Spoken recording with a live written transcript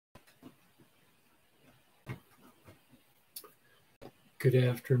Good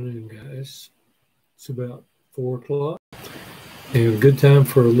afternoon, guys. It's about 4 o'clock, and a good time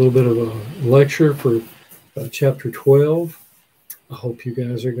for a little bit of a lecture for chapter 12. I hope you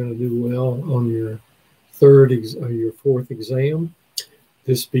guys are going to do well on your your fourth exam.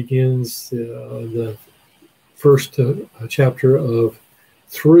 This begins the first chapter of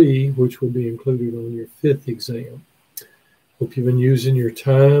 3, which will be included on your 5th exam. Hope you've been using your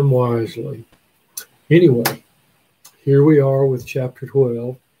time wisely. Anyway, here we are with chapter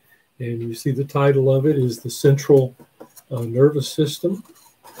 12, and you see the title of it is the central nervous system,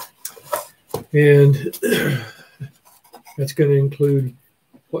 and that's going to include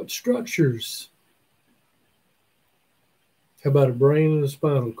what structures? How about a brain and a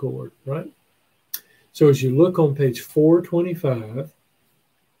spinal cord, right? So as you look on page 425,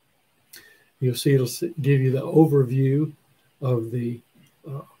 you'll see it'll give you the overview of the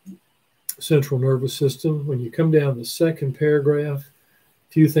central nervous system. When you come down the second paragraph,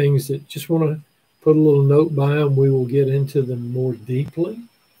 a few things that just want to put a little note by them. We will get into them more deeply.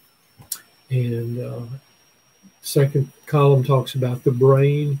 And second column talks about the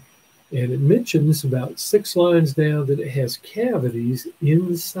brain, and it mentions about 6 lines down that it has cavities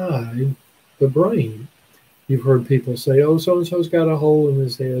inside the brain. You've heard people say, oh, so-and-so's got a hole in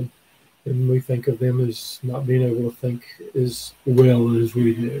his head, and we think of them as not being able to think as well as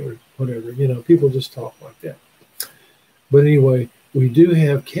we do, or whatever. You know, people just talk like that. But anyway, we do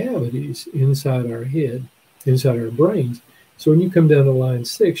have cavities inside our head, inside our brains. So when you come down to line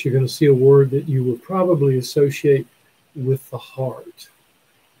 6, you're going to see a word that you will probably associate with the heart.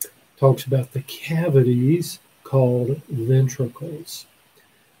 Talks about the cavities called ventricles.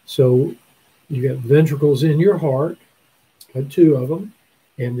 So you got ventricles in your heart, got 2 of them,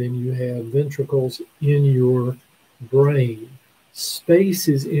 and then you have ventricles in your brain. Space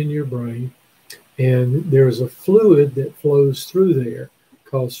is in your brain, and there's a fluid that flows through there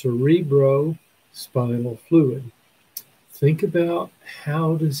called cerebrospinal fluid. Think about,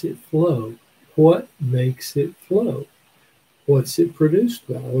 how does it flow? What makes it flow? What's it produced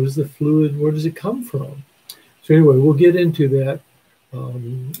by? What is the fluid? Where does it come from? So anyway, we'll get into that a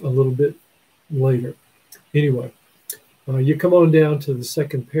little bit later. Anyway, you come on down to the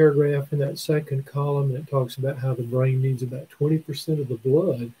second paragraph in that second column, and it talks about how the brain needs about 20% of the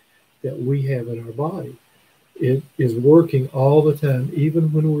blood that we have in our body. It is working all the time,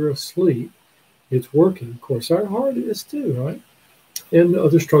 even when we're asleep. It's working. Of course, our heart is too, right? And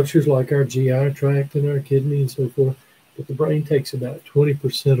other structures like our GI tract and our kidney and so forth. But the brain takes about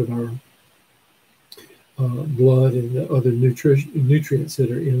 20% of our blood and the other nutrients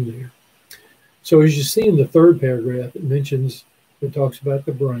that are in there. So as you see in the third paragraph, it talks about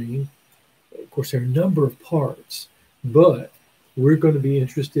the brain. Of course, there are a number of parts, but we're going to be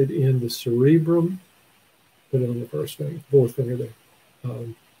interested in the cerebrum. Put it on the fourth finger there.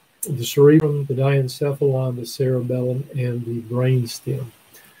 The cerebrum, the diencephalon, the cerebellum, and the brainstem.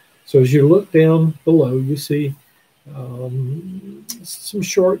 So as you look down below, you see some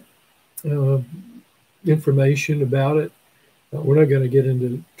short information about it. We're not going to get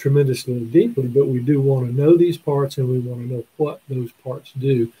into tremendously deeply, but we do want to know these parts, and we want to know what those parts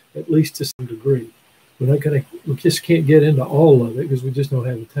do, at least to some degree. We just can't get into all of it because we just don't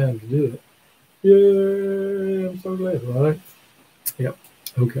have the time to do it. Yeah, I'm so glad, right? Yep.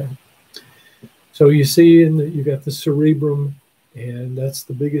 Okay. So you see, you got the cerebrum, and that's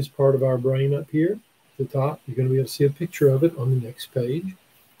the biggest part of our brain up here at the top. You're going to be able to see a picture of it on the next page.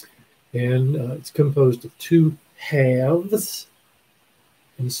 And it's composed of 2 halves,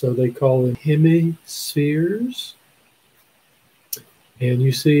 and so they call them hemispheres. And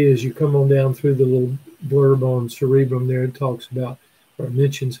you see, as you come on down through the little blurb on cerebrum there, it talks about, or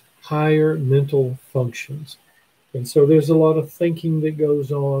mentions, higher mental functions. And so there's a lot of thinking that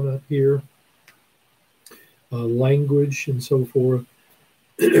goes on up here, language and so forth,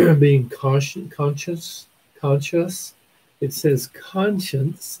 being conscious. It says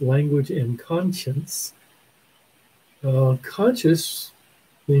conscience, language and conscience. Conscious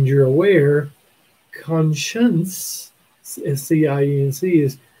means you're aware. Conscience, S-C-I-E-N-C,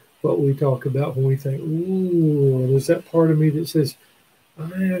 is what we talk about when we think, ooh, there's that part of me that says,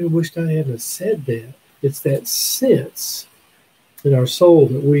 I wished I hadn't said that. It's that sense in our soul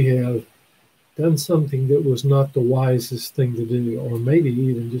that we have done something that was not the wisest thing to do, or maybe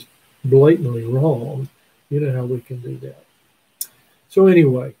even just blatantly wrong. You know how we can do that. So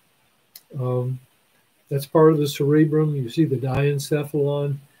anyway, that's part of the cerebrum. You see the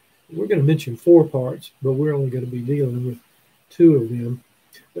diencephalon. We're going to mention 4 parts, but we're only going to be dealing with 2 of them.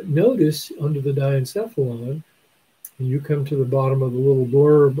 But notice under the diencephalon, and you come to the bottom of the little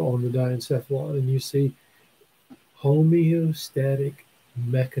blurb on the diencephalon, and you see homeostatic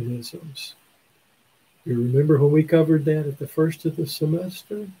mechanisms. You remember when we covered that at the first of the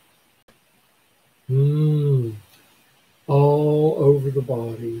semester? All over the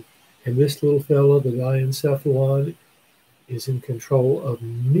body. And this little fellow, the diencephalon, is in control of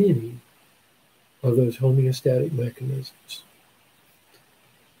many of those homeostatic mechanisms.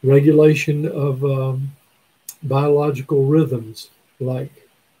 Regulation of biological rhythms like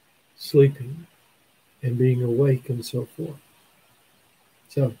sleeping and being awake and so forth.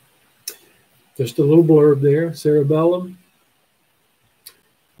 So, just a little blurb there. Cerebellum,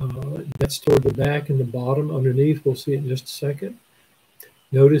 that's toward the back and the bottom. Underneath, we'll see it in just a second.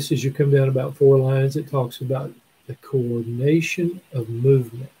 Notice as you come down about 4 lines, it talks about the coordination of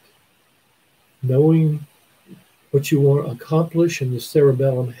movement. Knowing what you want to accomplish, and the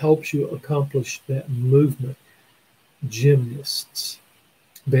cerebellum helps you accomplish that movement. Gymnasts,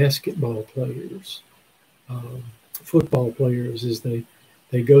 basketball players, football players, as they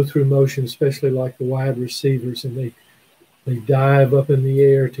go through motion, especially like the wide receivers, and they dive up in the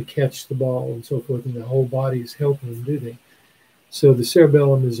air to catch the ball and so forth, and the whole body is helping them do that. So the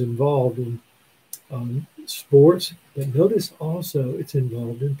cerebellum is involved in sports, but notice also it's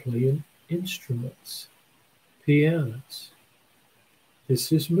involved in playing instruments, pianos.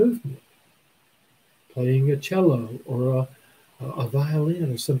 This is movement. Playing a cello or a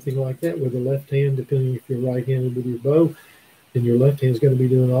violin or something like that with the left hand, depending if you're right-handed with your bow, then your left hand is going to be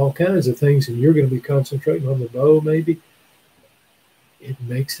doing all kinds of things, and you're going to be concentrating on the bow maybe. It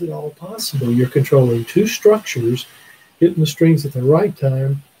makes it all possible. You're controlling 2 structures, hitting the strings at the right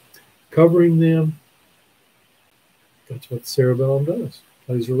time, covering them. That's what the cerebellum does.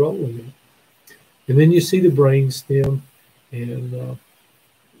 Plays a role in it. And then you see the brain stem, and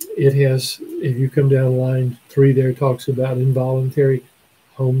it has, if you come down line 3 there, talks about involuntary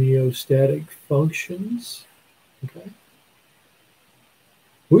homeostatic functions. Okay.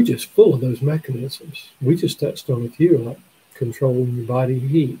 We're just full of those mechanisms. We just touched on a few, like controlling your body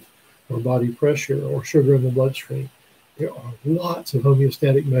heat or body pressure or sugar in the bloodstream. There are lots of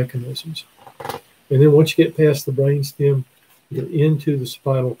homeostatic mechanisms. And then once you get past the brainstem, you're into the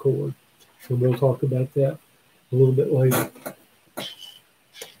spinal cord. And we'll talk about that a little bit later.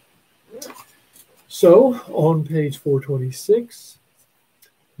 So on page 426,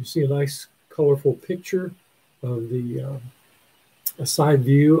 you see a nice colorful picture of a side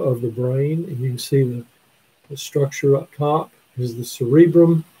view of the brain, and you can see the structure up top is the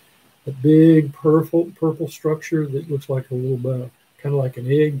cerebrum, a big purple structure that looks like a little kind of like an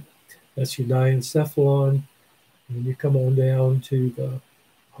egg. That's your diencephalon. And then you come on down to the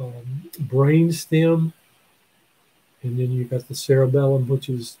brain stem, and then you got the cerebellum, which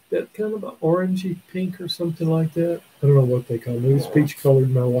is that kind of an orangey pink or something like that. I don't know what they call it. Maybe it's peach colored.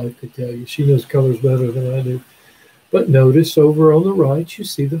 My wife could tell you. She knows colors better than I do. But notice over on the right, you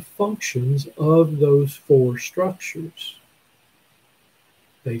see the functions of those 4 structures.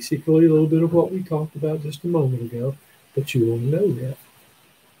 Basically, a little bit of what we talked about just a moment ago, but you want to know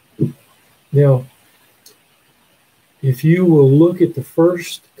that. Now, if you will look at the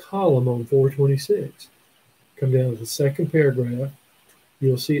first column on 426, come down to the second paragraph,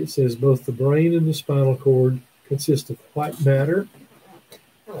 you'll see it says both the brain and the spinal cord consist of white matter,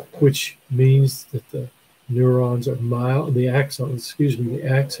 which means that the neurons are the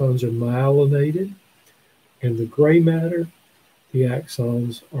axons are myelinated, and the gray matter, the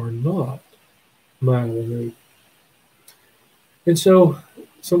axons are not myelinated. And so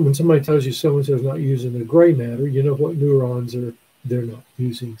when somebody tells you so-and-so's not using the gray matter, you know what neurons they're not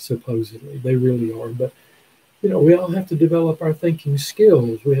using, supposedly. They really are. But, we all have to develop our thinking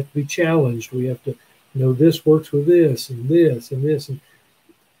skills. We have to be challenged. We have to know this works with this and this and this, and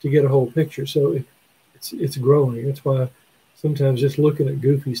to get a whole picture. So it's growing. That's why sometimes just looking at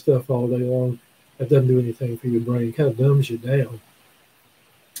goofy stuff all day long, that doesn't do anything for your brain. It kind of dumbs you down.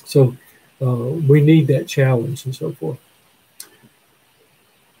 So we need that challenge and so forth.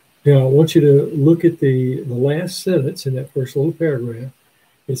 Now, I want you to look at the last sentence in that first little paragraph.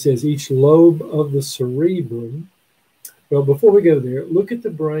 It says each lobe of the cerebrum. Well, before we go there, look at the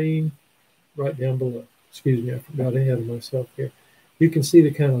brain right down below. Excuse me, I forgot ahead of myself here. You can see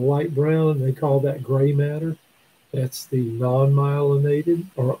the kind of light brown. They call that gray matter. That's the non-myelinated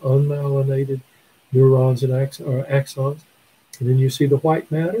or unmyelinated neurons and axons. And then you see the white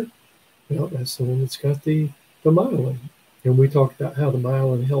matter. Well, that's the one that's got the myelin. And we talked about how the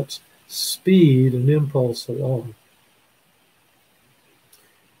myelin helps speed an impulse along.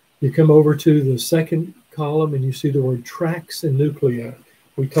 You come over to the second column and you see the word tracts and nuclei.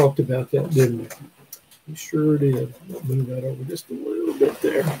 We talked about that, didn't we? We sure did. I'll move that over just a little bit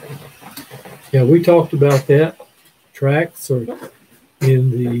there. Yeah, we talked about that. Tracts are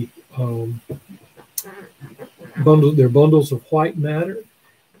in the bundle. They're bundles of white matter,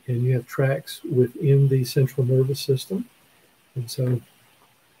 and you have tracks within the central nervous system. And so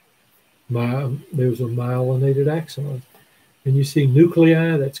there's a myelinated axon. And you see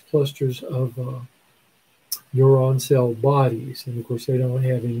nuclei, that's clusters of neuron cell bodies. And of course, they don't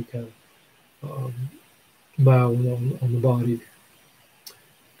have any kind of myelin on the body.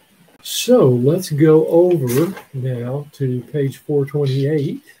 So let's go over now to page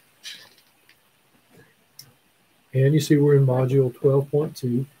 428. And you see we're in module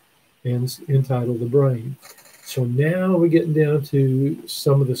 12.2 and entitled The Brain. So now we're getting down to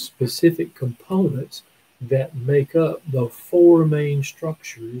some of the specific components that make up the four main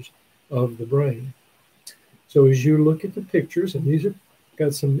structures of the brain. So as you look at the pictures, and these are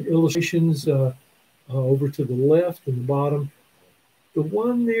got some illustrations over to the left and the bottom. The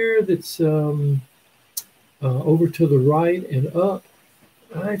one there that's over to the right and up,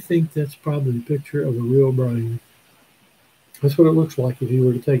 I think that's probably a picture of a real brain. That's what it looks like if you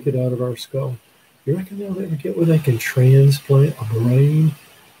were to take it out of our skull. You reckon they'll ever get where they can transplant a brain?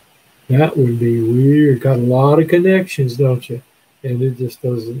 That would be weird. Got a lot of connections, don't you? And it just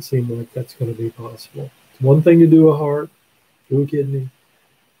doesn't seem like that's going to be possible. It's one thing to do a heart, do a kidney.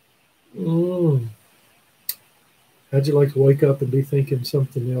 How'd you like to wake up and be thinking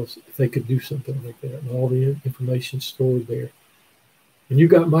something else if they could do something like that and all the information stored there? And you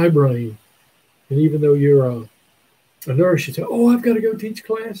got my brain. And even though you're a nurse, you say, oh, I've got to go teach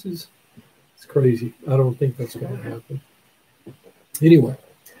classes. It's crazy. I don't think that's going to happen. Anyway,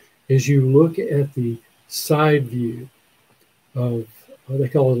 as you look at the side view of, they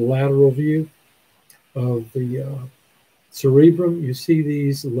call it a lateral view of the cerebrum, you see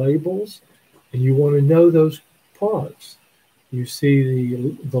these labels, and you want to know those parts. You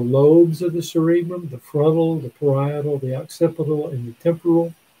see the lobes of the cerebrum, the frontal, the parietal, the occipital, and the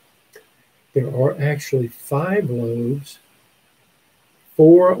temporal. There are actually 5 lobes.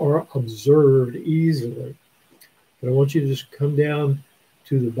 4 are observed easily. But I want you to just come down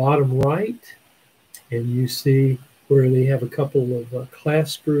to the bottom right, and you see where they have a couple of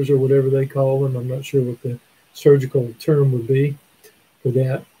claspers or whatever they call them. I'm not sure what the surgical term would be for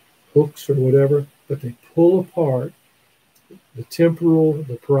that, hooks or whatever, but they pull apart the temporal,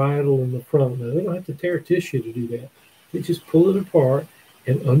 the parietal, and the frontal. Now, they don't have to tear tissue to do that. They just pull it apart,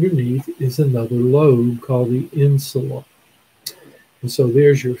 and underneath is another lobe called the insula. And so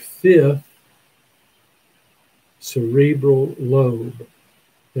there's your 5th cerebral lobe.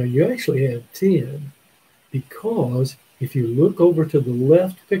 Now, you actually have 10, because if you look over to the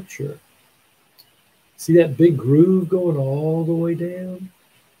left picture, see that big groove going all the way down?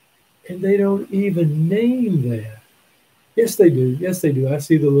 And they don't even name that. Yes, they do. Yes, they do. I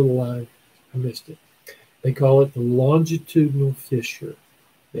see the little line. I missed it. They call it the longitudinal fissure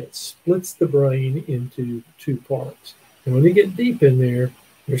that splits the brain into 2 parts. And when you get deep in there,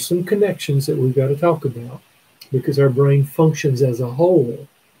 there's some connections that we've got to talk about, because our brain functions as a whole,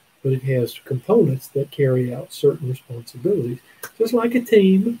 but it has components that carry out certain responsibilities, just like a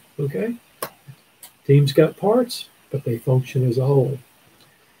team, okay? Team's got parts, but they function as a whole.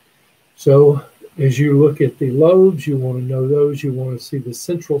 So as you look at the lobes, you want to know those. You want to see the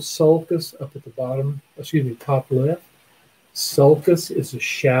central sulcus up at the bottom, top left. Sulcus is a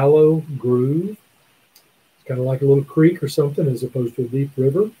shallow groove. It's kind of like a little creek or something as opposed to a deep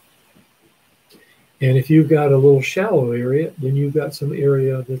river. And if you've got a little shallow area, then you've got some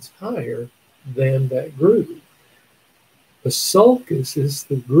area that's higher than that groove. The sulcus is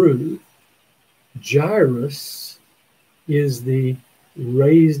the groove. Gyrus is the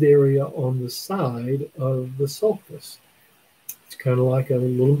raised area on the side of the sulcus. It's kind of like a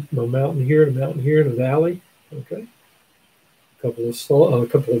mountain here, and a mountain here, and a valley. Okay, a couple of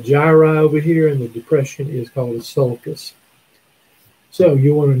gyri over here, and the depression is called a sulcus. So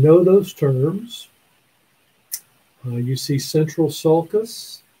you want to know those terms. You see central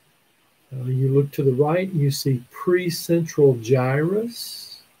sulcus. You look to the right, and you see precentral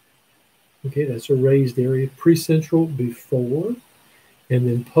gyrus. Okay, that's a raised area. Precentral before. And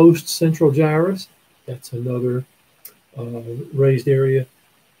then post-central gyrus, that's another raised area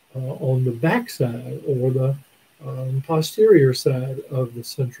on the back side or the posterior side of the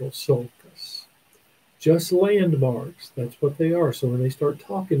central sulcus. Just landmarks, that's what they are. So when they start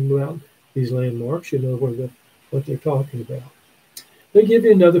talking about these landmarks, you know what they're talking about. They give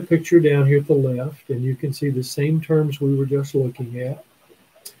you another picture down here at the left, and you can see the same terms we were just looking at.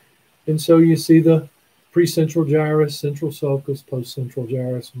 And so you see the precentral gyrus, central sulcus, postcentral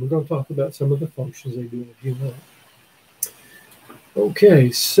gyrus. And we're going to talk about some of the functions they do in a few minutes.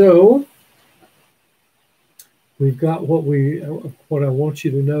 Okay, so we've got what I want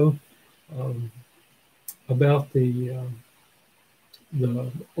you to know um, about the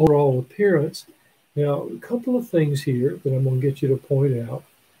overall appearance. Now, a couple of things here that I'm going to get you to point out.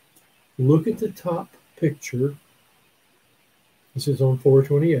 Look at the top picture. This is on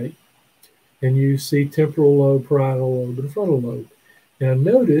 428. And you see temporal lobe, parietal lobe, and frontal lobe. Now,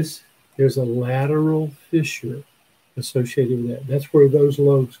 notice there's a lateral fissure associated with that. That's where those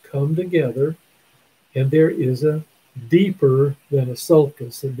lobes come together, and there is a deeper than a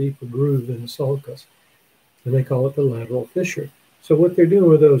sulcus, a deeper groove than a sulcus. And they call it the lateral fissure. So what they're doing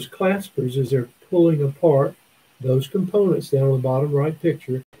with those claspers is they're pulling apart those components down on the bottom right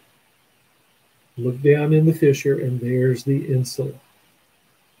picture. Look down in the fissure, and there's the insula.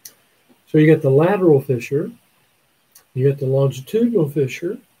 So you got the lateral fissure, you got the longitudinal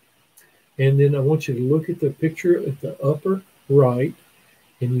fissure, and then I want you to look at the picture at the upper right,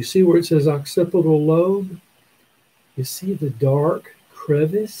 and you see where it says occipital lobe? You see the dark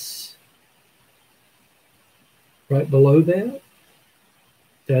crevice right below that?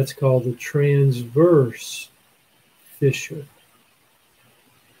 That's called the transverse fissure.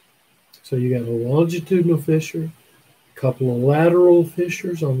 So you got a longitudinal fissure, a couple of lateral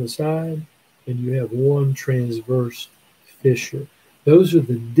fissures on the side, and you have one transverse fissure. Those are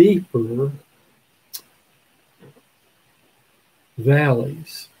the deeper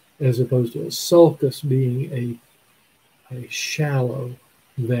valleys, as opposed to a sulcus being a shallow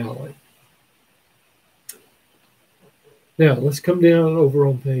valley. Now, let's come down over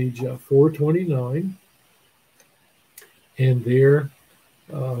on page 429, and there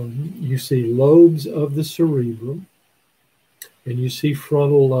you see lobes of the cerebrum, and you see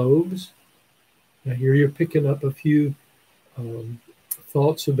frontal lobes. Now, here you're picking up a few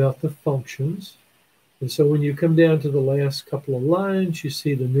thoughts about the functions. And so when you come down to the last couple of lines, you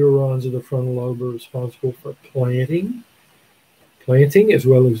see the neurons of the frontal lobe are responsible for planting as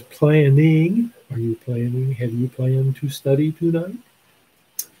well as planning. Are you planning? Have you planned to study tonight?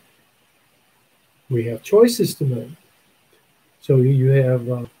 We have choices to make. So you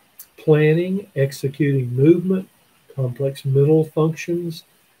have planning, executing movement, complex mental functions.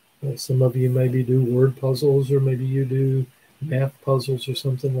 Some of you maybe do word puzzles, or maybe you do math puzzles or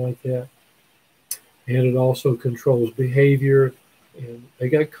something like that. And it also controls behavior, and they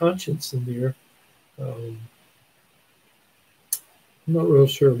got conscience in there. I'm not real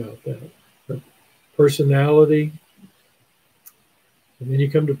sure about that. But personality, and then you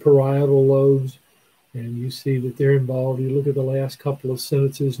come to parietal lobes, and you see that they're involved. You look at the last couple of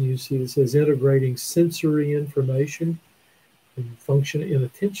sentences, and you see it says integrating sensory information and function in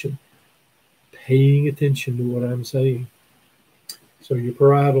attention, paying attention to what I'm saying. So your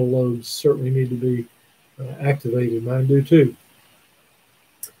parietal lobes certainly need to be activated. Mine do too.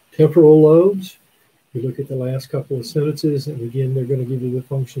 Temporal lobes, you look at the last couple of sentences, and again, they're going to give you the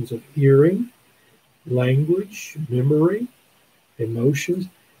functions of hearing, language, memory, emotions,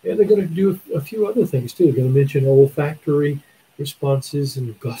 and they're going to do a few other things too. They're going to mention olfactory responses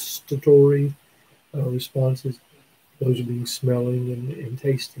and gustatory responses. Those are being smelling and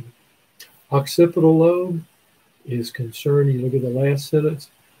tasting. Occipital lobe is concerned, you look at the last sentence,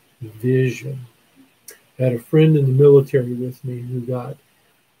 vision. I had a friend in the military with me who got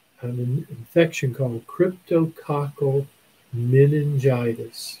an infection called cryptococcal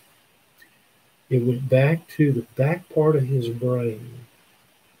meningitis. It went back to the back part of his brain,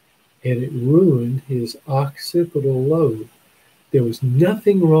 and it ruined his occipital lobe. There was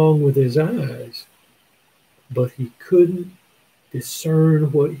nothing wrong with his eyes, but he couldn't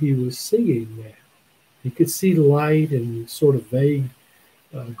discern what he was seeing now. He could see light and sort of vague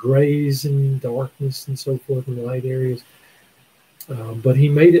grays and darkness and so forth in light areas. But he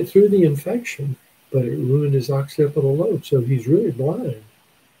made it through the infection, but it ruined his occipital lobe. So he's really blind,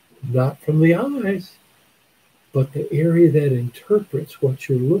 not from the eyes, but the area that interprets what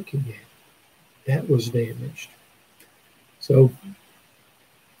you're looking at. That was damaged. So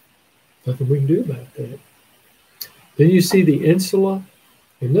nothing we can do about that. Then you see the insula,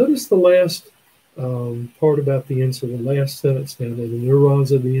 and notice the last part about the insula, the last sentence down there. The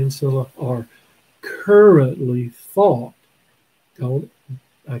neurons of the insula are currently thought.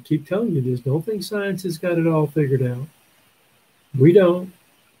 I keep telling you this, don't think science has got it all figured out. We don't.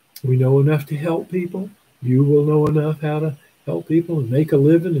 We know enough to help people. You will know enough how to help people and make a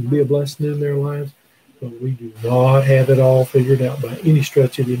living and be a blessing in their lives. But we do not have it all figured out by any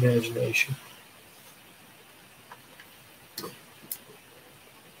stretch of the imagination.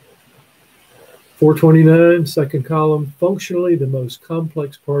 .429, second column. Functionally, the most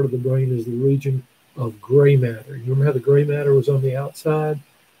complex part of the brain is the region of gray matter. You remember how the gray matter was on the outside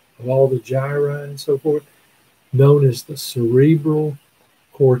of all the gyri and so forth? known as the cerebral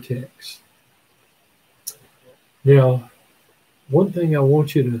cortex. Now, one thing I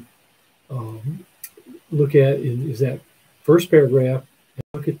want you to look at is that first paragraph, and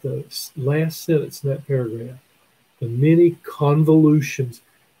look at the last sentence in that paragraph. The many convolutions,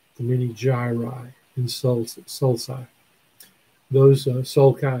 the many gyri in sulci. Those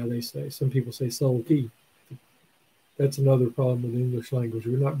sulci, they say. Some people say sulci. That's another problem with the English language.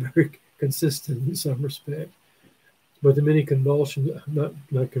 We're not very consistent in some respect. But the many convolutions, not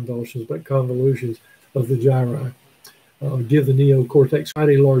convolutions, but convolutions of the gyri give the neocortex quite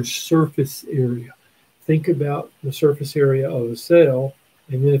a large surface area. Think about the surface area of a cell,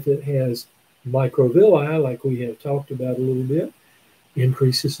 and then if it has microvilli, like we have talked about a little bit,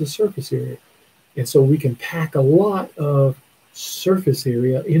 increases the surface area. And so we can pack a lot of surface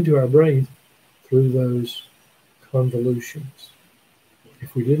area into our brains through those convolutions.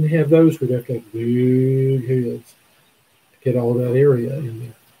 If we didn't have those, we'd have to have big heads to get all that area in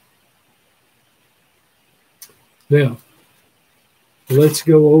there. Now, let's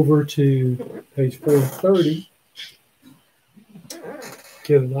go over to page 430.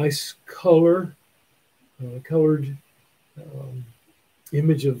 Get a nice colored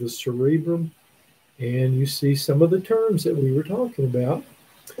image of the cerebrum, and you see some of the terms that we were talking about.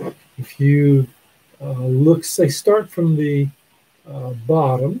 If you look, say, start from the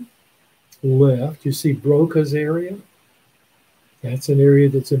bottom left, you see Broca's area. That's an area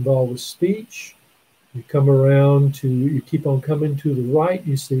that's involved with speech. You come around to, you keep on coming to the right,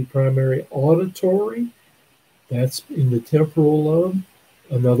 you see primary auditory. That's in the temporal lobe.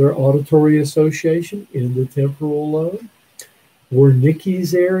 Another auditory association in the temporal lobe.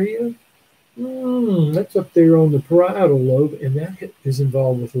 Wernicke's area, that's up there on the parietal lobe, and that is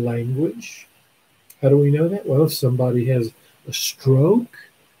involved with language. How do we know that? Well, if somebody has a stroke,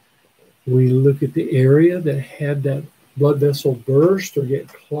 we look at the area that had that blood vessel burst or get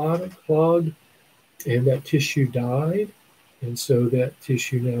clogged, and that tissue died, and so that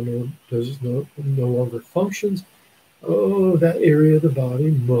tissue now no longer functions. Oh, that area of the body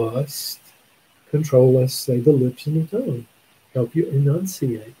must control, let's say, the lips and the tongue, help you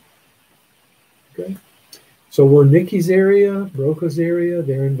enunciate. Okay, so Wernicke's area, Broca's area,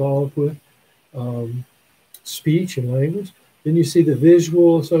 they're involved with speech and language. Then you see the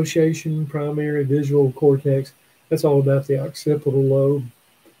visual association, primary visual cortex. That's all about the occipital lobe.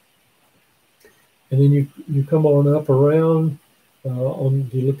 And then you come on up around,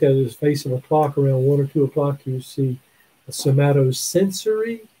 you look at it as face of a clock, around 1 or 2 o'clock, you see a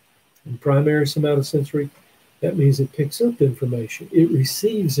somatosensory and primary somatosensory. That means it picks up information. It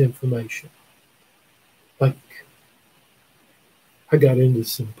receives information. Like, I got into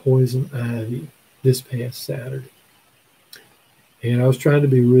some poison ivy this past Saturday. And I was trying to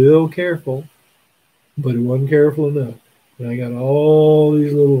be real careful, but it wasn't careful enough. And I got all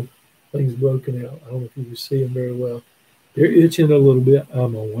these little things broken out. I don't know if you can see them very well. They're itching a little bit.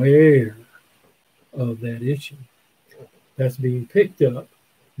 I'm aware of that itching. That's being picked up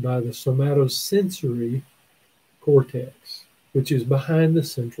by the somatosensory cortex, which is behind the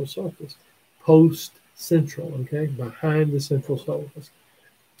central sulcus, post-central, okay, behind the central sulcus.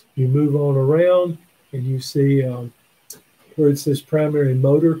 You move on around and you see where it says primary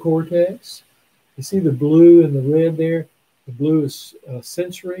motor cortex. You see the blue and the red there? The blue is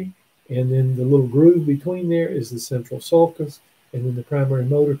sensory, and then the little groove between there is the central sulcus, and then the primary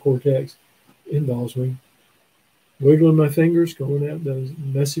motor cortex involves me wiggling my fingers, going out, those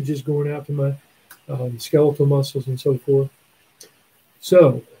messages going out to my skeletal muscles and so forth.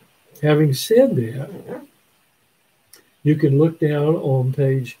 So, having said that, you can look down on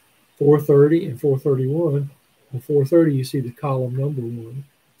page 430 and 431. On 430, you see the column number 1.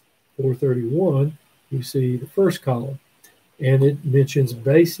 431, you see the first column. And it mentions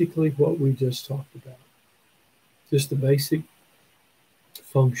basically what we just talked about. Just the basic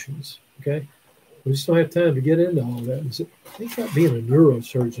functions, okay? We just don't have time to get into all that. And so, think about being a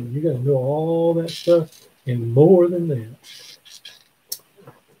neurosurgeon. You got to know all that stuff and more than that.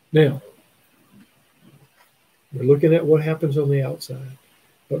 Now, we're looking at what happens on the outside.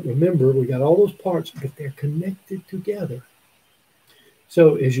 But remember, we got all those parts, but they're connected together.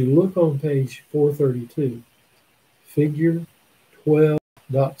 So as you look on page 432, figure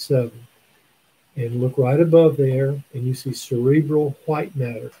 12.7, and look right above there, and you see cerebral white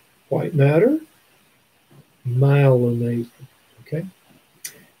matter. White matter, myelinated, okay?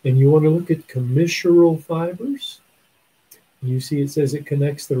 And you want to look at commissural fibers. You see it says it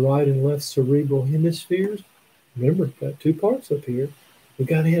connects the right and left cerebral hemispheres. Remember, it's got 2 parts up here. We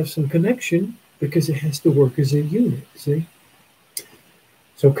got to have some connection because it has to work as a unit, see?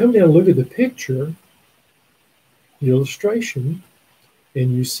 So come down and look at the picture. illustration,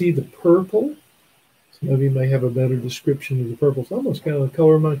 and you see the purple. Some of you may have a better description of the purple. It's almost kind of the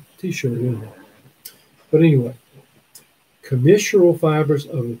color of my t-shirt, isn't it? But anyway, commissural fibers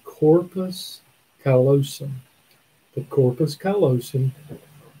of the corpus callosum. The corpus callosum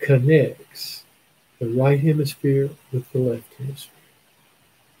connects the right hemisphere with the left hemisphere.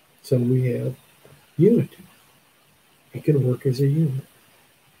 So we have unity. It can work as a unit.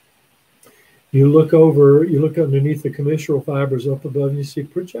 You look underneath the commissural fibers up above, and you see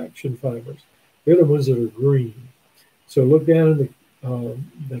projection fibers. They're the ones that are green. So look down in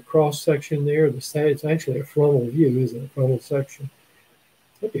the cross section there. It's actually a frontal view, isn't it? A frontal section.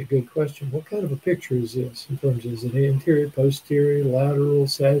 That'd be a good question. What kind of a picture is this in terms of, is it anterior, posterior, lateral,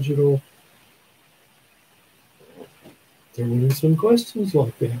 sagittal? There were some questions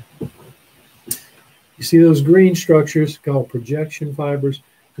like that. You see those green structures called projection fibers,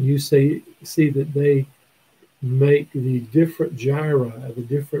 and you see that they make the different gyri, the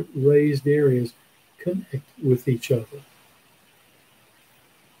different raised areas, connect with each other.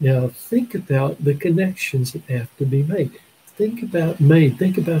 Now think about the connections that have to be made. Think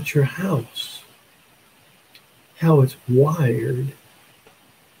about your house, how it's wired.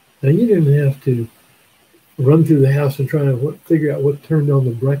 Now you didn't have to run through the house and try to figure out what turned on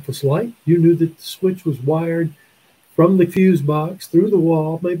the breakfast light. You knew that the switch was wired from the fuse box through the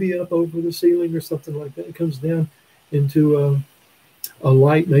wall, maybe up over the ceiling or something like that. It comes down into a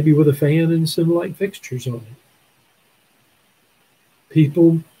light, maybe with a fan and some light fixtures on it.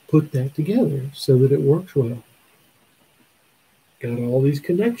 People put that together so that it works well. Got all these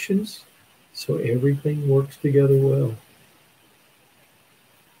connections, so everything works together well.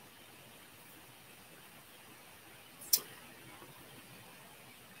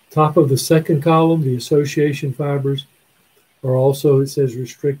 Top of the second column, the association fibers are also, it says,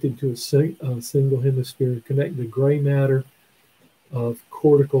 restricted to a single hemisphere, connect the gray matter of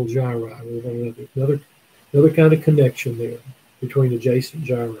cortical gyri with another. Another kind of connection there between adjacent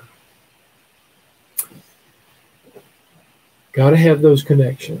gyri. Got to have those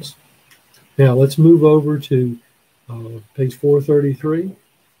connections. Now let's move over to page 433.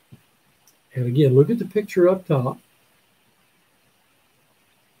 And again, look at the picture up top.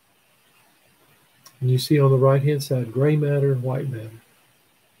 And you see on the right-hand side, gray matter and white matter.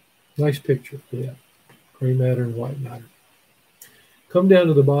 Nice picture for that. Gray matter and white matter. Come down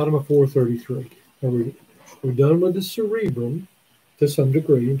to the bottom of 433. Now we're done with the cerebrum to some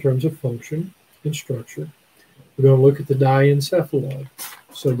degree in terms of function and structure. We're going to look at the diencephalon.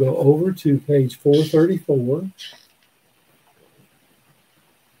 So go over to page 434.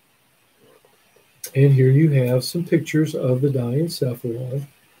 And here you have some pictures of the diencephalon.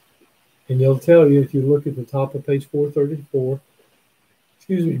 And they'll tell you, if you look at the top of page 434,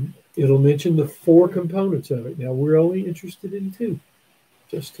 it'll mention the 4 components of it. Now, we're only interested in 2,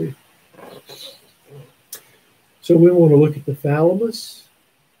 just 2. So we want to look at the thalamus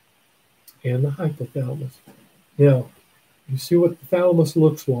and the hypothalamus. Now, you see what the thalamus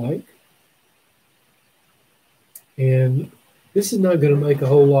looks like. And this is not going to make a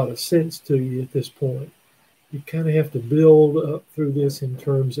whole lot of sense to you at this point. You kind of have to build up through this in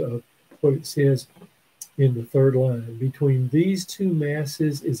terms of what it says in the third line. Between these 2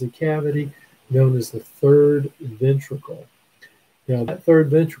 masses is a cavity known as the third ventricle. Now, that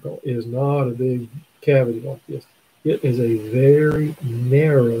third ventricle is not a big cavity like this. It is a very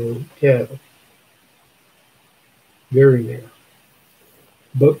narrow cavity. Very narrow.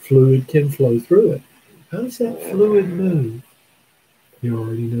 But fluid can flow through it. How does that fluid move? You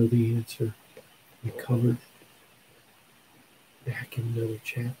already know the answer. We covered back in another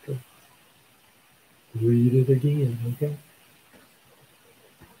chapter. Read it again, okay?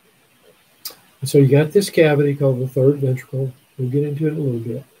 And so you got this cavity called the third ventricle. We'll get into it in a little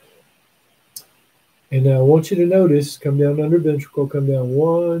bit. And now I want you to notice, come down under ventricle, come down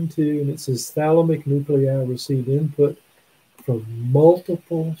 1, 2, and it says thalamic nuclei receive input from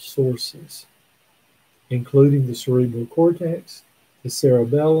multiple sources, including the cerebral cortex, the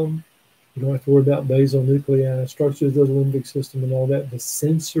cerebellum. You don't have to worry about basal nuclei, structures of the limbic system and all that, the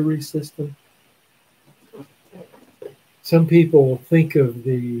sensory system. Some people think of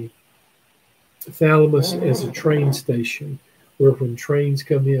the thalamus as a train station, where when trains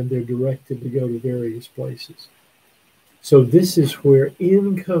come in, they're directed to go to various places. So this is where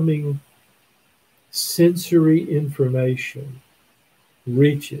incoming sensory information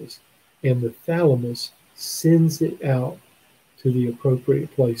reaches, and the thalamus sends it out to the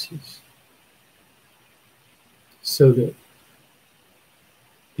appropriate places so that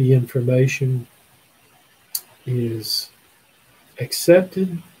the information is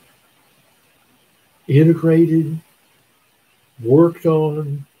accepted, integrated, worked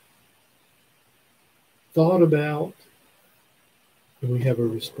on, thought about, and we have a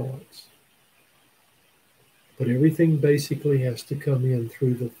response. But everything basically has to come in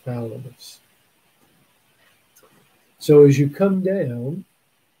through the thalamus. So as you come down,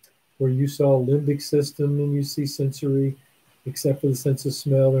 where you saw limbic system and you see sensory, except for the sense of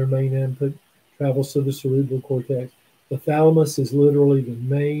smell, their main input travels to the cerebral cortex. The thalamus is literally the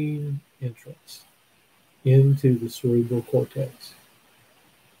main entrance into the cerebral cortex.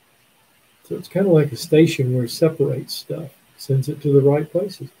 So it's kind of like a station where it separates stuff, sends it to the right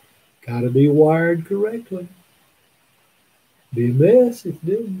places. Got to be wired correctly. Be a mess if you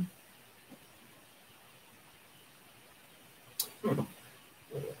didn't.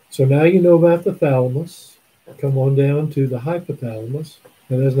 So now you know about the thalamus. Come on down to the hypothalamus.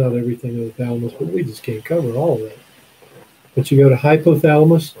 And that's not everything in the thalamus, but we just can't cover all of that. But you go to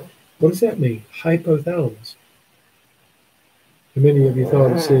hypothalamus. What does that mean? Hypothalamus. And many of you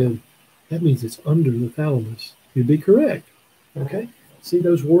thought it said, that means it's under the thalamus. You'd be correct. Okay? See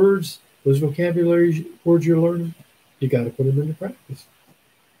those words, those vocabulary words you're learning? You got to put them into practice.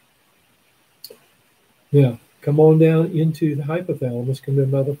 Now, come on down into the hypothalamus, come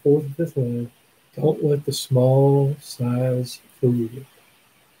down by the fourth and fifth line. Don't let the small size fool you.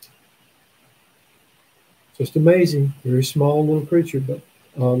 Just amazing. Very small little creature, but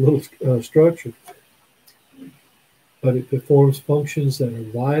little structure. But it performs functions that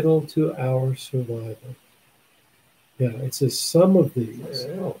are vital to our survival. Yeah, it says some of these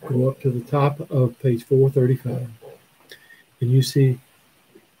go up to the top of page 435. And you see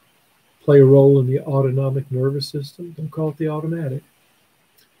play a role in the autonomic nervous system. Don't call it the automatic.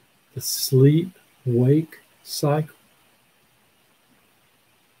 The sleep-wake cycle.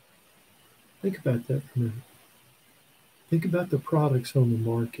 Think about that for a minute. Think about the products on the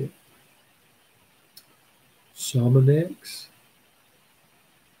market. Sominex.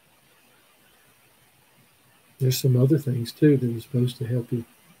 There's some other things too that are supposed to help you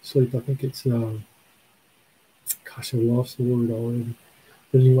sleep. I think it's, gosh, I lost the word already.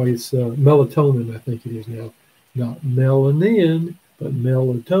 But anyway, it's melatonin, I think it is now. Not melanin, but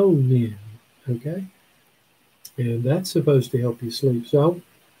melatonin. Okay? And that's supposed to help you sleep. So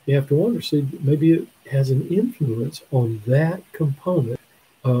you have to wonder, see, maybe it has an influence on that component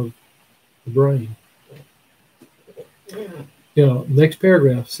of the brain. You know, next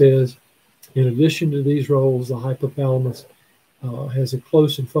paragraph says, in addition to these roles, the hypothalamus has a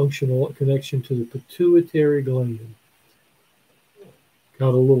close and functional connection to the pituitary gland.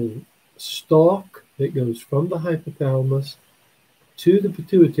 Got a little stalk that goes from the hypothalamus to the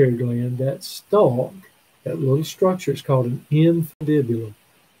pituitary gland. That stalk, that little structure, is called an infundibulum.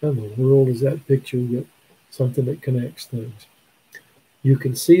 How in the world is that picture? You get something that connects things. You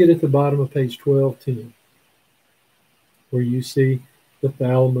can see it at the bottom of page 1210, where you see the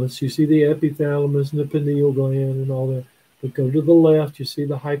thalamus, you see the epithalamus and the pineal gland and all that. But go to the left, you see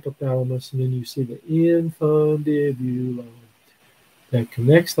the hypothalamus, and then you see the infundibulum that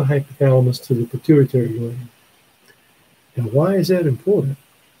connects the hypothalamus to the pituitary gland. Now, why is that important?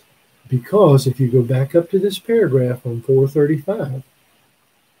 Because if you go back up to this paragraph on 435,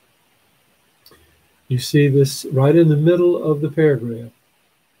 you see this right in the middle of the paragraph.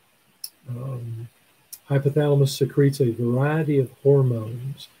 Hypothalamus secretes a variety of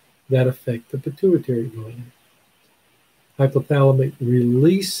hormones that affect the pituitary gland. Hypothalamic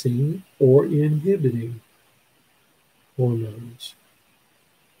releasing or inhibiting hormones.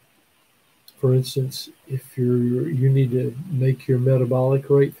 For instance, if you need to make your metabolic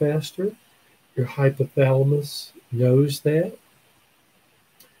rate faster, your hypothalamus knows that,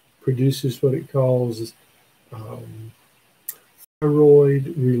 produces what it calls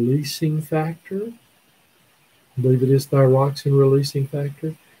thyroid releasing factor. I believe it is thyroxine releasing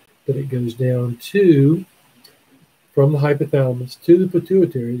factor, but it goes down from the hypothalamus to the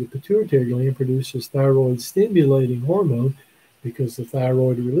pituitary. The pituitary gland produces thyroid stimulating hormone because the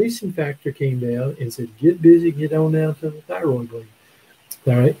thyroid releasing factor came down and said, get busy, get on down to the thyroid gland.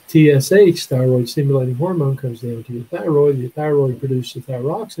 TSH, thyroid stimulating hormone, comes down to your thyroid. Your thyroid produces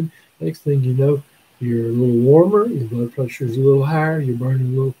thyroxine. Next thing you know, you're a little warmer, your blood pressure is a little higher, you're burning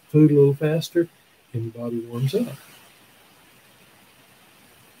a little food a little faster, and your body warms up.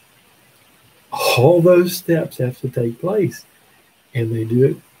 All those steps have to take place, and they do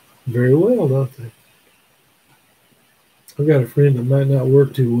it very well, don't they? I've got a friend that might not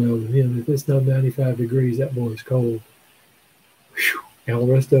work too well with him. If it's not 95 degrees, that boy's cold. Whew. And all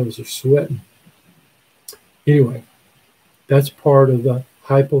the rest of us are sweating. Anyway, that's part of the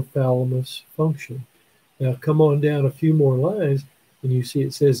hypothalamus function. Now come on down a few more lines, and you see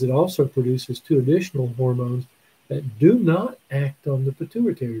it says it also produces two additional hormones that do not act on the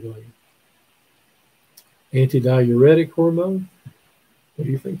pituitary gland. Antidiuretic hormone, what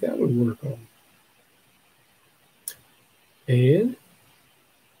do you think that would work on? And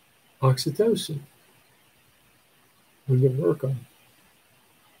oxytocin, we can work on.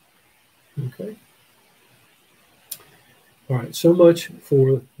 Okay. All right, so much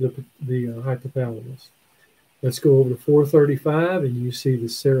for the hypothalamus. Let's go over to 435, and you see the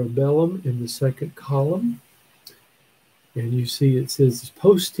cerebellum in the second column. And you see it says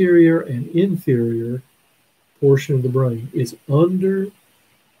posterior and inferior portion of the brain is under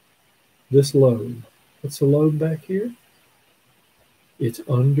this lobe. What's the lobe back here? It's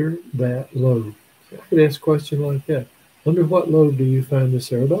under that lobe. So I could ask a question like that. Under what lobe do you find the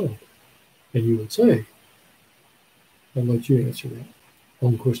cerebellum? And you would say, I'll let you answer that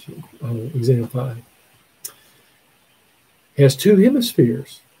on question exam 5. It has 2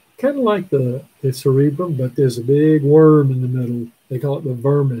 hemispheres, kind of like the cerebrum, but there's a big worm in the middle. They call it the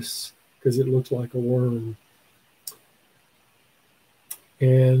vermis because it looks like a worm.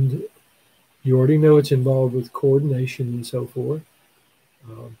 And you already know it's involved with coordination and so forth.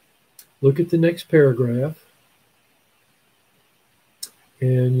 Look at the next paragraph.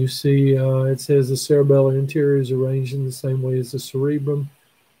 And you see it says the cerebellar interior is arranged in the same way as the cerebrum.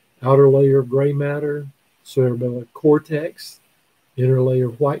 Outer layer of gray matter, cerebellar cortex, inner layer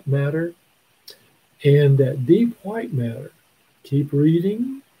of white matter. And that deep white matter, keep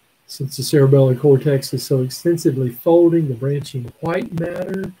reading, since the cerebellar cortex is so extensively folding, the branching white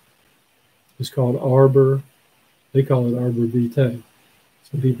matter is called arbor. They call it arbor vitae.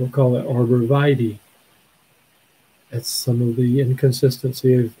 Some people call it arbor vitae. That's some of the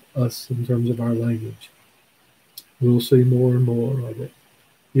inconsistency of us in terms of our language. We'll see more and more of it.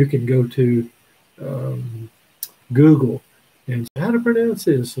 You can go to Google and say, how to pronounce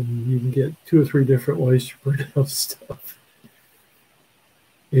this, and you can get 2 or 3 different ways to pronounce stuff.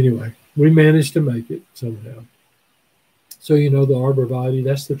 Anyway, we managed to make it somehow. So you know the arbor vitae,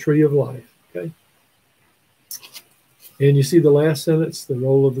 that's the tree of life, okay? And you see the last sentence, the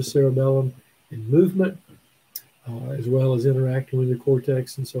role of the cerebellum in movement, as well as interacting with the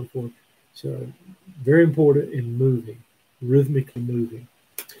cortex and so forth. So very important in moving, rhythmically moving.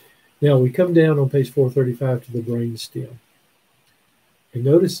 Now we come down on page 435 to the brain stem. And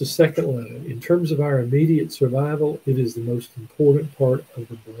notice the second letter. In terms of our immediate survival, it is the most important part of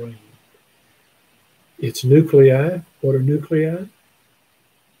the brain. Its nuclei. What are nuclei?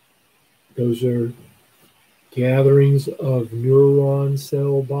 Those are gatherings of neuron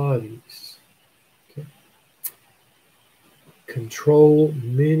cell bodies. Control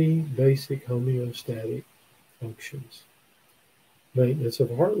many basic homeostatic functions. Maintenance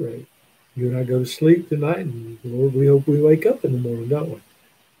of heart rate. You and I go to sleep tonight, and Lord, we hope we wake up in the morning, don't we?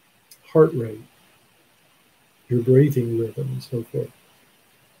 Heart rate, your breathing rhythm, and so forth.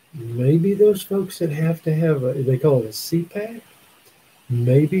 Maybe those folks that have to have they call it a CPAP,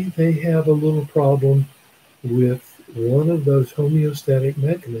 maybe they have a little problem with one of those homeostatic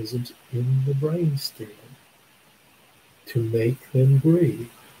mechanisms in the brainstem to make them breathe.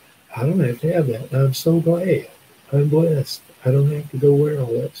 I don't have to have that. I'm so glad. I'm blessed. I don't have to go wear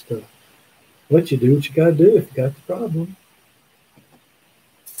all that stuff. Let you do what you got to do if you got the problem.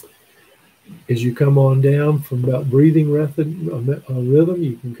 As you come on down from about breathing rhythm,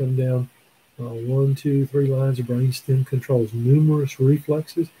 you can come down 1, 2, 3 lines of brainstem controls numerous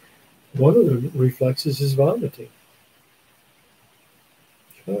reflexes. One of the reflexes is vomiting.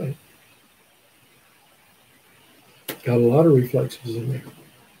 That's right. Got a lot of reflexes in there.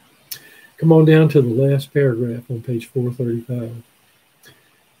 Come on down to the last paragraph on page 435.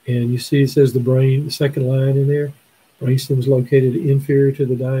 And you see it says the brain, the second line in there, brainstem is located inferior to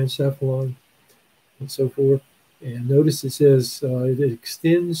the diencephalon and so forth. And notice it says it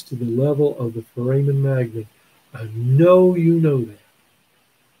extends to the level of the foramen magnum. I know you know that.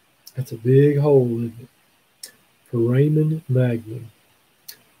 That's a big hole, isn't it? Foramen magnum.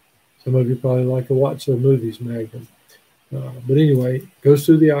 Some of you probably like to watch the movies, Magnum. But anyway, it goes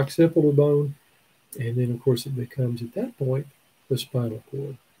through the occipital bone, and then, of course, it becomes, at that point, the spinal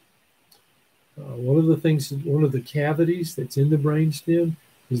cord. One of the cavities that's in the brainstem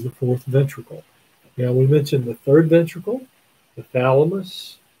is the fourth ventricle. Now, we mentioned the third ventricle, the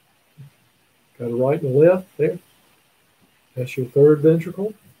thalamus. Got a right and a left there. That's your third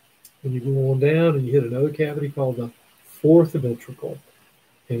ventricle. And you go on down and you hit another cavity called the fourth ventricle.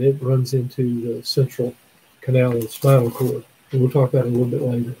 And it runs into the central canal of the spinal cord. And we'll talk about it a little bit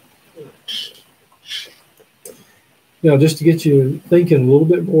later. Now, just to get you thinking a little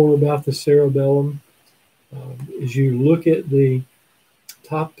bit more about the cerebellum, as you look at the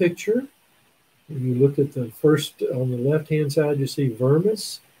top picture, You look at the first, on the left-hand side, you see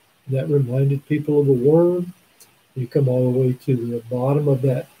vermis. That reminded people of a worm. You come all the way to the bottom of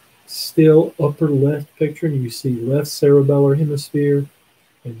that still upper left picture, and you see left cerebellar hemisphere,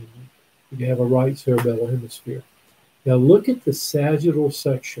 and you have a right cerebellar hemisphere. Now look at the sagittal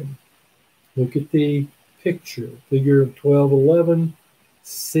section. Look at the picture, figure 1211.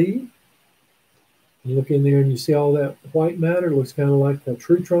 See? You look in there and you see all that white matter. It looks kind of like the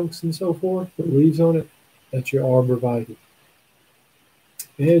tree trunks and so forth, the leaves on it. That's your arborvitae.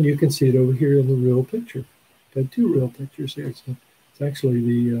 And you can see it over here in the real picture. Got two real pictures here. So it's actually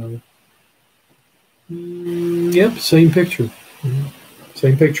the, yep, same picture.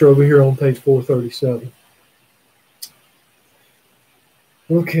 Same picture over here on page 437.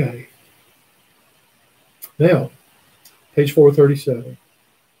 Okay. Now, page 437.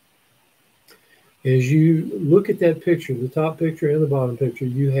 As you look at that picture, the top picture and the bottom picture,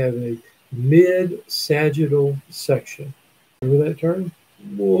 you have a mid-sagittal section. Remember that term?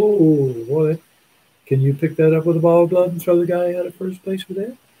 Whoa, what? Can you pick that up with a ball of glove and throw the guy out at first base with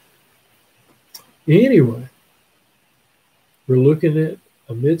that? Anyway, we're looking at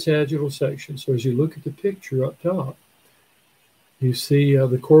a mid-sagittal section. So as you look at the picture up top, you see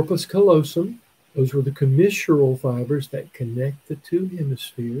the corpus callosum. Those were the commissural fibers that connect the two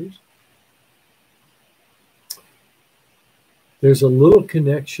hemispheres. There's a little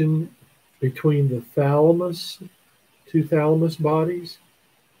connection between the thalamus, two thalamus bodies.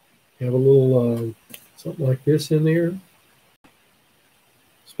 You have a little something like this in there.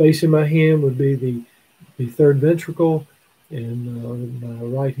 Space in my hand would be the third ventricle, and my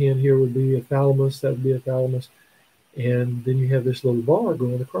right hand here would be a thalamus. That would be a thalamus. And then you have this little bar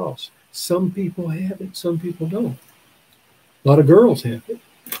going across. Some people have it, some people don't. A lot of girls have it.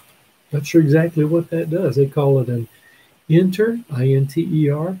 Not sure exactly what that does. They call it an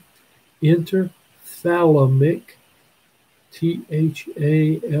I-N-T-E-R, interthalamic, T-H-A-L-A-M-I-C,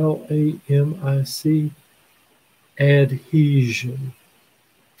 adhesion.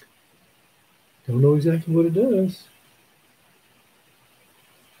 Don't know exactly what it does.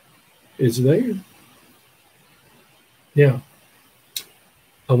 It's there. Now,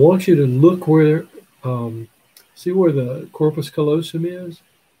 I want you to look where, see where the corpus callosum is?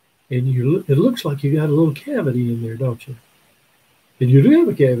 And it looks like you got a little cavity in there, don't you? And you do have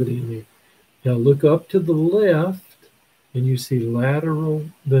a cavity in there. Now look up to the left, and you see lateral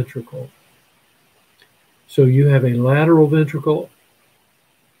ventricle. So you have a lateral ventricle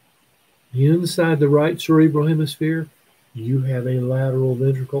inside the right cerebral hemisphere. You have a lateral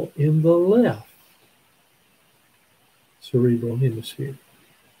ventricle in the left cerebral hemisphere.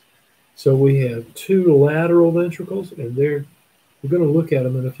 So we have two lateral ventricles, and we're going to look at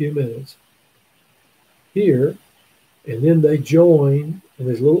them in a few minutes. Here, and then they join, and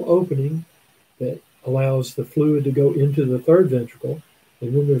there's a little opening that allows the fluid to go into the third ventricle.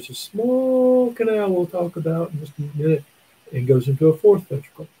 And then there's a small canal we'll talk about in just a minute, and goes into a fourth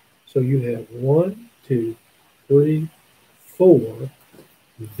ventricle. So you have 1, 2, 3, 4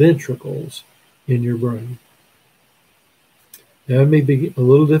 ventricles in your brain. Now, it may be a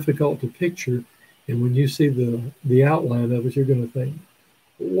little difficult to picture, and when you see the outline of it, you're going to think,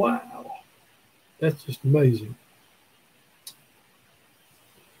 wow, that's just amazing.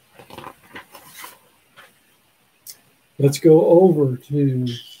 Let's go over to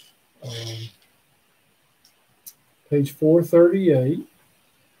page 438.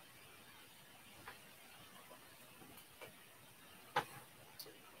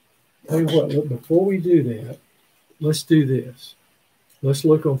 Tell you what, before we do that, let's do this. Let's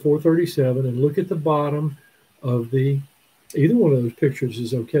look on 437 and look at the bottom of either one of those pictures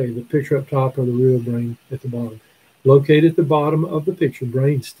is okay. The picture up top or the real brain at the bottom. Locate at the bottom of the picture,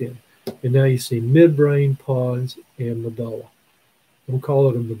 brainstem. And now you see midbrain, pons, and medulla. We'll call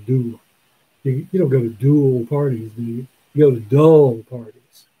it a medulla. You don't go to dual parties, do you? You go to dull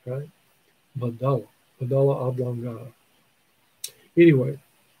parties, right? Medulla oblongata. Anyway,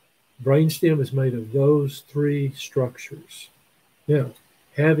 brainstem is made of those three structures. Now,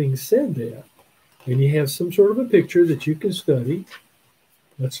 having said that, and you have some sort of a picture that you can study,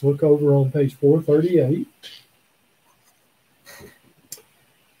 let's look over on page 438.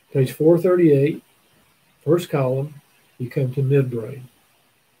 Page 438, first column, you come to midbrain.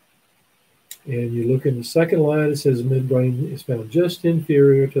 And you look in the second line, it says midbrain is found just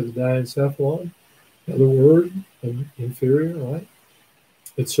inferior to the diencephalon. Another word, inferior, right?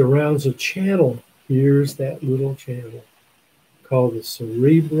 It surrounds a channel. Here's that little channel called the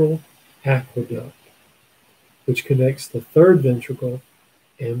cerebral aqueduct, which connects the third ventricle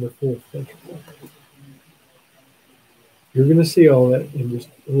and the fourth ventricle. You're going to see all that in just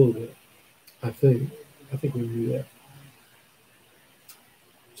a little bit. I think. I think we knew that.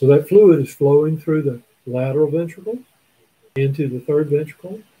 So that fluid is flowing through the lateral ventricle, into the third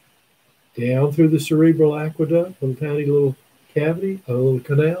ventricle, down through the cerebral aqueduct, little tiny little cavity, a little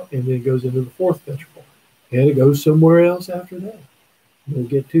canal, and then it goes into the fourth ventricle. And it goes somewhere else after that. We'll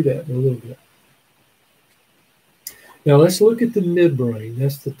get to that in a little bit. Now let's look at the midbrain.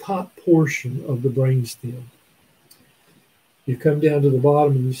 That's the top portion of the brainstem. You come down to the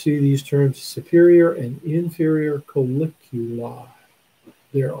bottom and you see these terms, superior and inferior colliculi.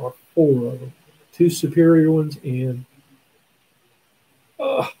 There are 4 of them, 2 superior ones and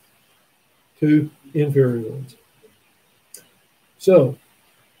 2 inferior ones. So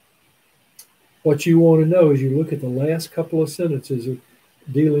what you want to know is you look at the last couple of sentences of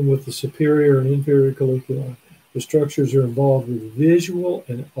dealing with the superior and inferior colliculi. The structures are involved with visual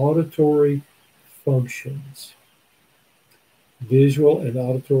and auditory functions. Visual and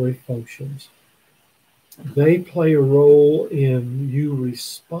auditory functions. They play a role in you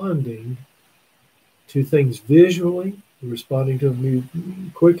responding to things visually, responding to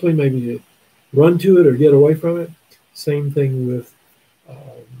them quickly, maybe to run to it or get away from it. Same thing with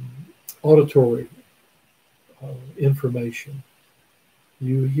auditory information.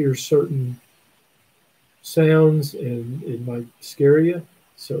 You hear certain sounds and it might scare you,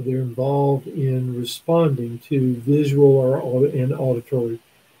 so they're involved in responding to visual and auditory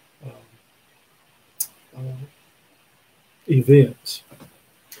events.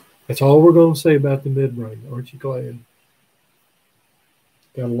 That's all we're going to say about the midbrain. Aren't you glad?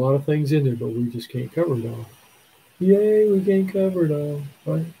 Got a lot of things in there, but we just can't cover it all. Yay, we can't cover it all,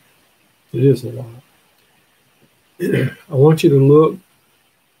 right? It is a lot. I want you to look,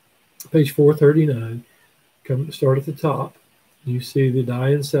 page 439, start at the top. You see the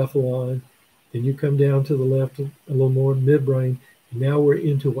diencephalon, then you come down to the left a little more, midbrain, and now we're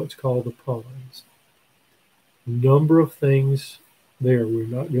into what's called the pons. Number of things there. We're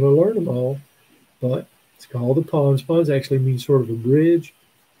not going to learn them all, but it's called the pons. Pons actually means sort of a bridge.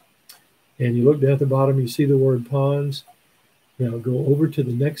 And you look down at the bottom, you see the word pons. Now go over to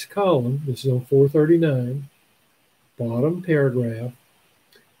the next column. This is on 439, bottom paragraph.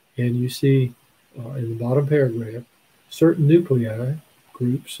 And you see in the bottom paragraph, certain nuclei,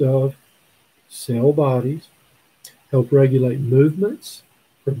 groups of cell bodies, help regulate movements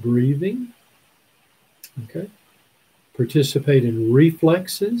for breathing, okay? Participate in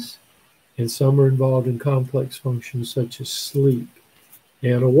reflexes, and some are involved in complex functions such as sleep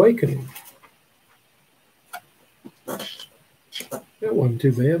and awakening. That wasn't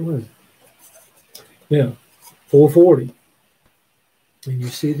too bad, was it? Now, 440. And you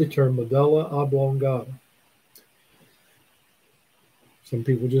see the term medulla oblongata. Some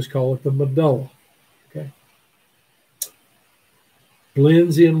people just call it the medulla. Okay.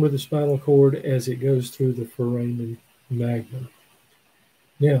 Blends in with the spinal cord as it goes through the foramen magnum.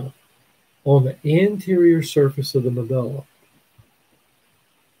 Now, on the anterior surface of the medulla,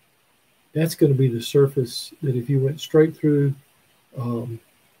 that's going to be the surface that if you went straight through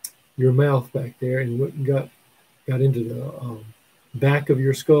your mouth back there and went and got into the back of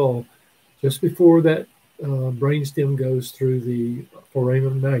your skull, just before that brainstem goes through the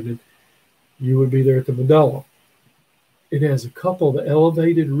foramen magnum, you would be there at the medulla. It has a couple of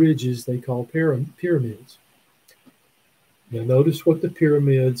elevated ridges they call pyramids. Now notice what the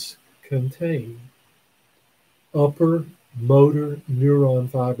pyramids contain. Upper motor neuron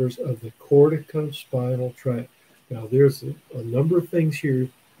fibers of the corticospinal tract. Now there's a number of things here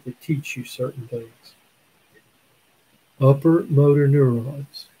that teach you certain things. Upper motor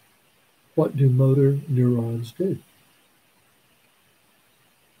neurons. What do motor neurons do?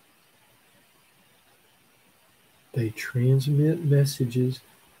 They transmit messages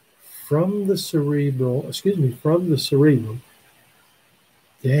from the cerebrum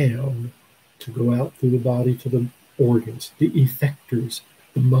down to go out through the body to the organs, the effectors,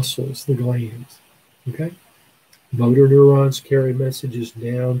 the muscles, the glands. Okay? Motor neurons carry messages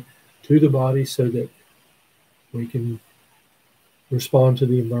down to the body so that we can respond to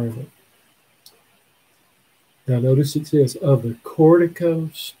the environment. Now notice it says of the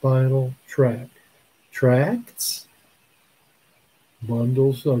corticospinal tract. Tracts,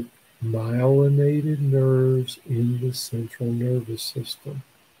 bundles of myelinated nerves in the central nervous system.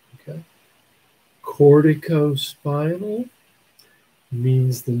 Okay? Corticospinal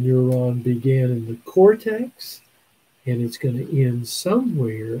means the neuron began in the cortex and it's going to end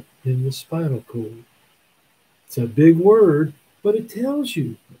somewhere in the spinal cord. It's a big word, but it tells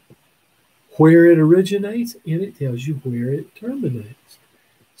you where it originates and it tells you where it terminates.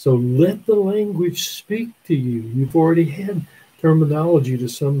 So let the language speak to you. You've already had terminology to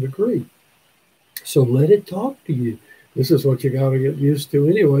some degree. So let it talk to you. This is what you got to get used to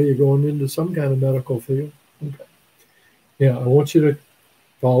anyway. You're going into some kind of medical field. Okay. Now, I want you to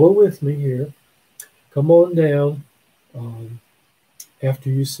follow with me here. Come on down. Um, After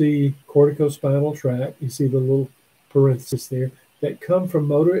you see corticospinal tract, you see the little parenthesis there that come from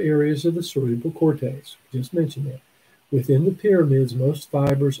motor areas of the cerebral cortex. Just mentioned that. Within the pyramids, most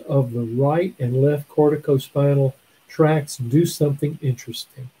fibers of the right and left corticospinal tracts do something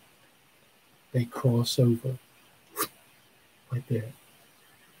interesting. They cross over like that.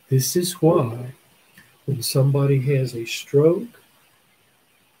 This is why when somebody has a stroke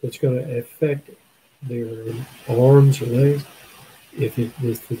that's going to affect their arms or legs, if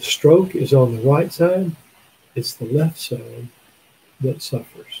the stroke is on the right side, it's the left side that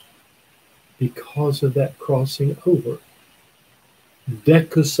suffers because of that crossing over.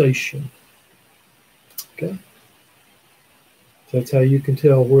 Decussation. Okay? So that's how you can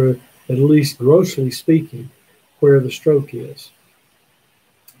tell where, at least grossly speaking, where the stroke is.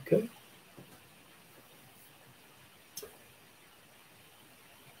 Okay?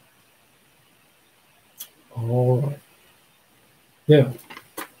 All right. Now,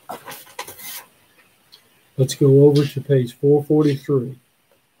 let's go over to page 443.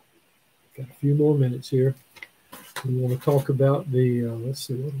 Got a few more minutes here. We want to talk about the, let's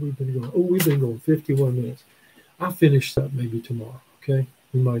see, what have we been going? Oh, we've been going 51 minutes. I'll finish that maybe tomorrow, okay?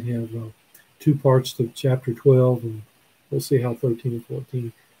 We might have 2 parts to chapter 12, and we'll see how 13 and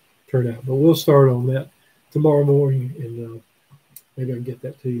 14 turn out. But we'll start on that tomorrow morning, and maybe I can get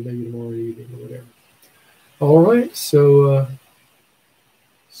that to you maybe tomorrow evening or whatever. All right, so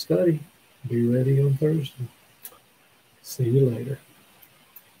study. Be ready on Thursday. See you later.